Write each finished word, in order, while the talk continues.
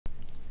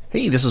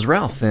Hey, this is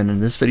Ralph, and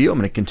in this video I'm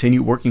going to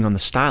continue working on the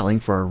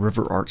styling for our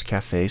River Arts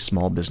Cafe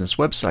small business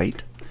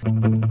website.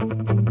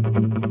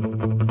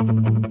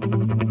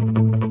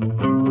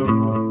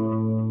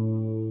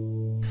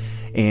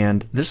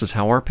 And this is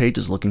how our page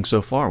is looking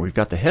so far. We've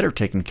got the header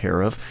taken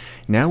care of.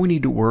 Now we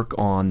need to work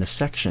on the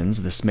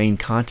sections, this main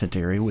content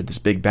area with this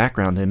big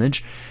background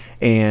image.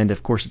 And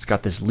of course it's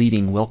got this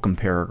leading welcome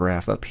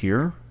paragraph up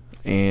here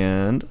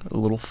and a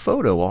little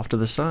photo off to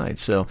the side.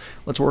 So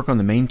let's work on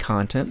the main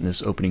content in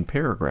this opening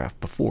paragraph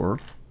before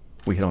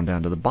we head on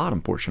down to the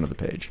bottom portion of the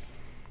page.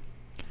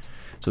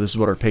 So this is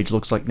what our page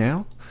looks like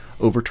now.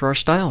 Over to our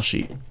style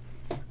sheet.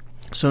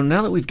 So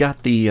now that we've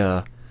got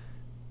the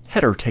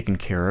header taken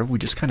care of, we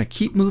just kind of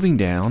keep moving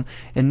down,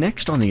 and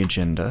next on the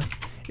agenda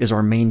is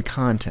our main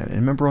content.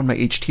 And remember, on my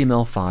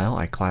HTML file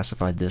I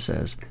classified this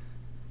as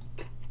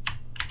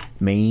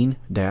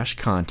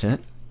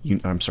main-content.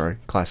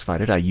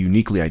 Classified it. I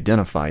uniquely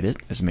identified it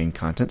as main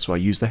content, so I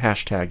use the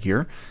hashtag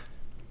here,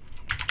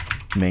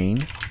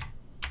 main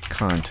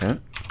content.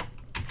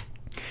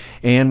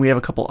 And we have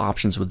a couple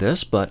options with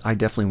this, but I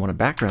definitely want a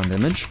background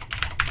image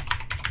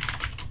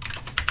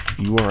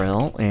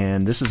URL,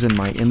 and this is in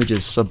my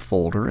images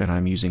subfolder, and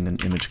I'm using an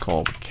image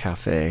called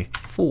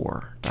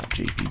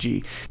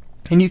cafe4.jpg.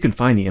 And you can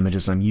find the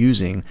images I'm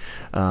using.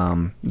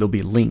 There'll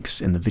be links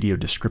in the video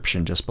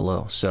description just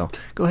below. So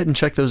go ahead and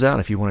check those out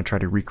if you want to try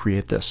to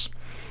recreate this.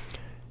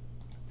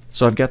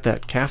 So I've got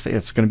that cafe.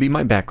 It's going to be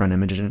my background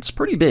image, and it's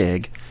pretty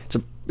big.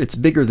 It's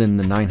bigger than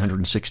the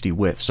 960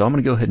 width. So I'm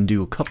going to go ahead and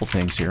do a couple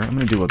things here. I'm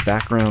going to do a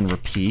background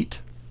repeat,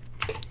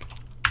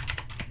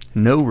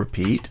 no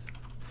repeat,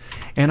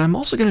 and I'm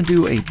also going to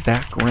do a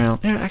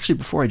background. Actually,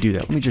 before I do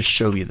that, let me just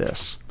show you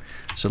this.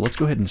 So let's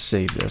go ahead and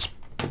save this.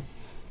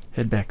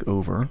 Head back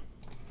over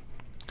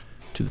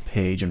to the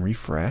page and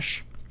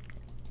refresh,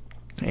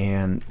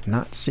 and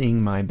not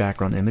seeing my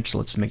background image, so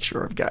let's make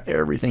sure I've got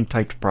everything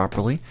typed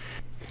properly.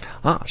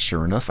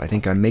 Sure enough, I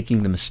think I'm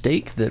making the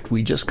mistake that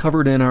we just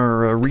covered in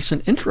our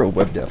recent intro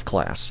web dev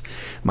class.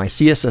 My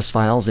CSS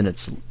file is in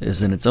its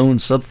own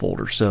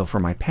subfolder, so for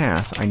my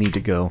path I need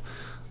to go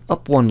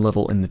up one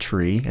level in the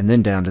tree and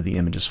then down to the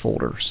images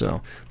folder.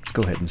 So let's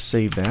go ahead and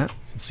save that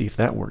and see if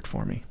that worked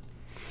for me.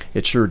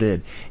 It sure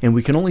did. And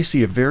we can only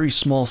see a very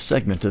small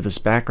segment of this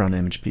background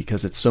image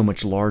because it's so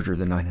much larger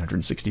than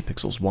 960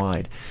 pixels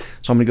wide.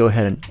 So I'm going to go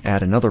ahead and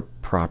add another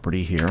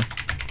property here,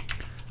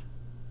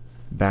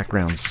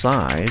 background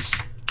size,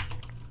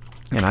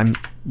 and I'm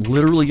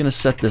literally going to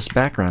set this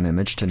background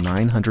image to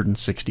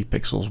 960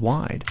 pixels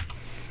wide.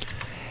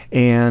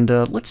 And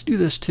let's do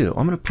this too.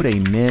 I'm going to put a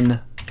min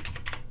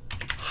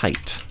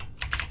height,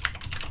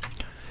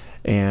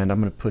 and I'm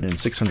going to put in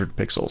 600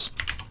 pixels.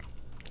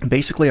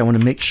 Basically, I want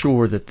to make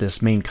sure that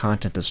this main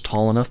content is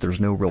tall enough. There's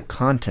no real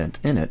content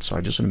in it, so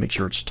I just want to make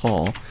sure it's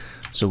tall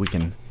so we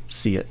can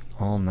see it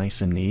all nice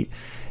and neat.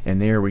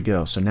 And there we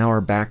go. So now our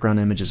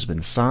background image has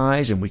been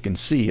sized, and we can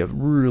see a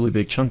really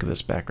big chunk of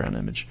this background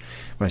image.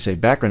 When I say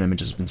background image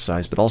has been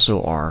sized, but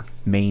also our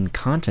main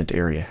content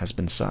area has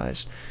been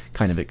sized,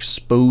 kind of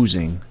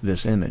exposing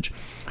this image.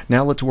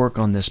 Now let's work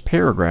on this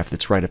paragraph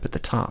that's right up at the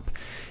top.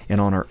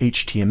 And on our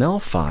HTML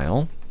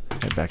file,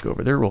 head back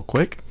over there real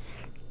quick.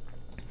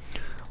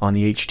 On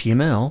the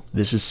HTML,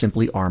 this is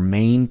simply our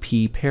main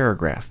P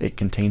paragraph. It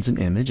contains an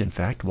image. In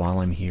fact, while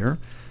I'm here,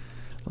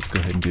 let's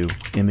go ahead and do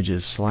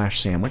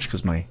images/sandwich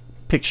because my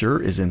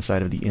picture is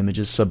inside of the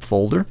images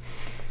subfolder.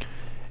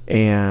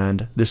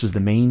 And this is the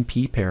main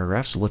P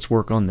paragraph, so let's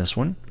work on this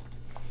one.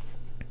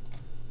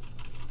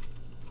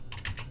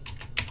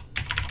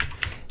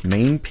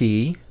 Main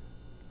P.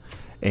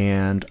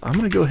 And I'm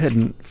going to go ahead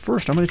and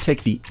first I'm going to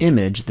take the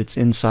image that's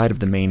inside of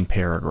the main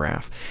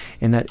paragraph.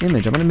 And that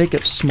image, I'm going to make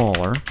it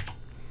smaller,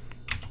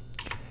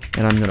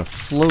 and I'm going to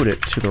float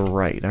it to the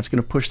right. That's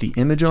going to push the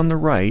image on the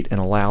right and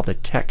allow the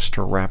text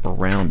to wrap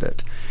around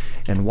it.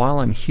 And while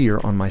I'm here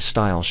on my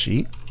style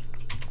sheet,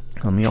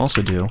 let me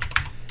also do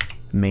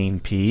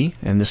main P,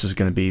 and this is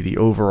going to be the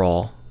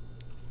overall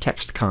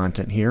text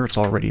content here. It's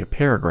already a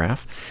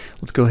paragraph.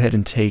 Let's go ahead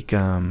and take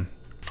put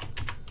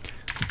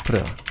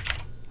a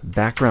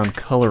background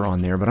color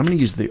on there, but I'm going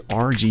to use the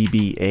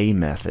RGBA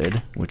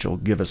method, which will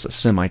give us a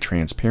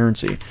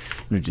semi-transparency. I'm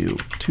going to do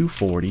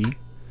 240,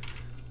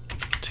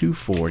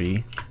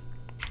 240,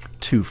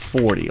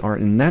 240. All right,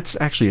 and that's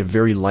actually a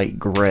very light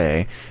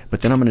gray,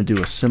 but then I'm going to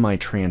do a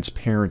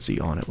semi-transparency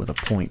on it with a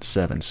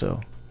 0.7, so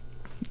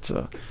it's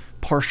a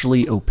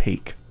partially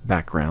opaque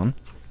background.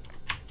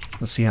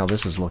 Let's see how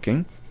this is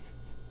looking.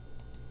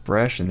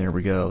 Fresh, and there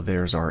we go.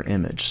 There's our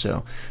image.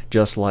 So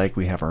just like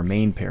we have our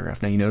main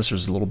paragraph. Now you notice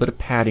there's a little bit of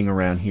padding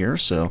around here,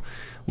 so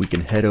we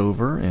can head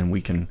over and we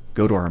can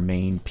go to our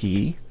main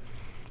P.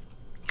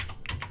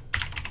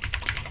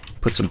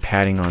 Put some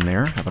padding on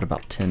there. How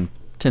about 10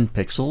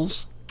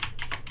 pixels?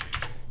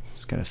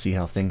 Just gotta see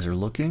how things are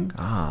looking.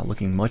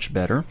 Looking much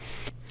better.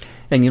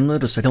 And you'll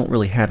notice I don't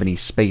really have any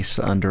space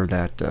under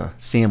that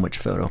sandwich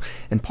photo.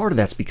 And part of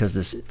that's because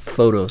this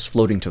photo is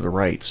floating to the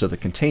right, so the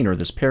container,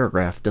 this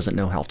paragraph, doesn't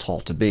know how tall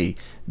to be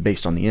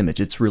based on the image.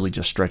 It's really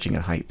just stretching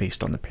at height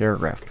based on the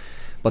paragraph.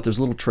 But there's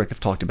a little trick I've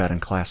talked about in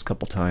class a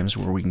couple times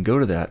where we can go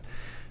to that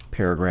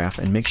paragraph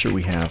and make sure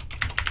we have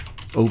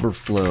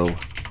overflow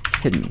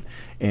hidden.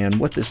 And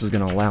what this is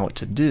going to allow it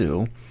to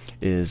do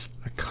is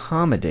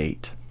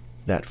accommodate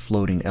that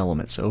floating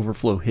element. So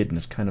overflow hidden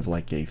is kind of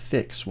like a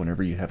fix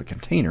whenever you have a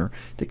container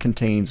that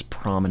contains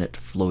prominent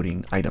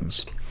floating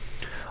items.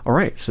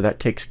 Alright, so that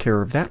takes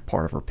care of that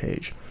part of our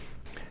page.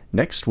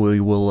 Next we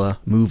will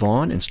move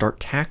on and start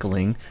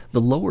tackling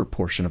the lower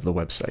portion of the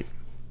website.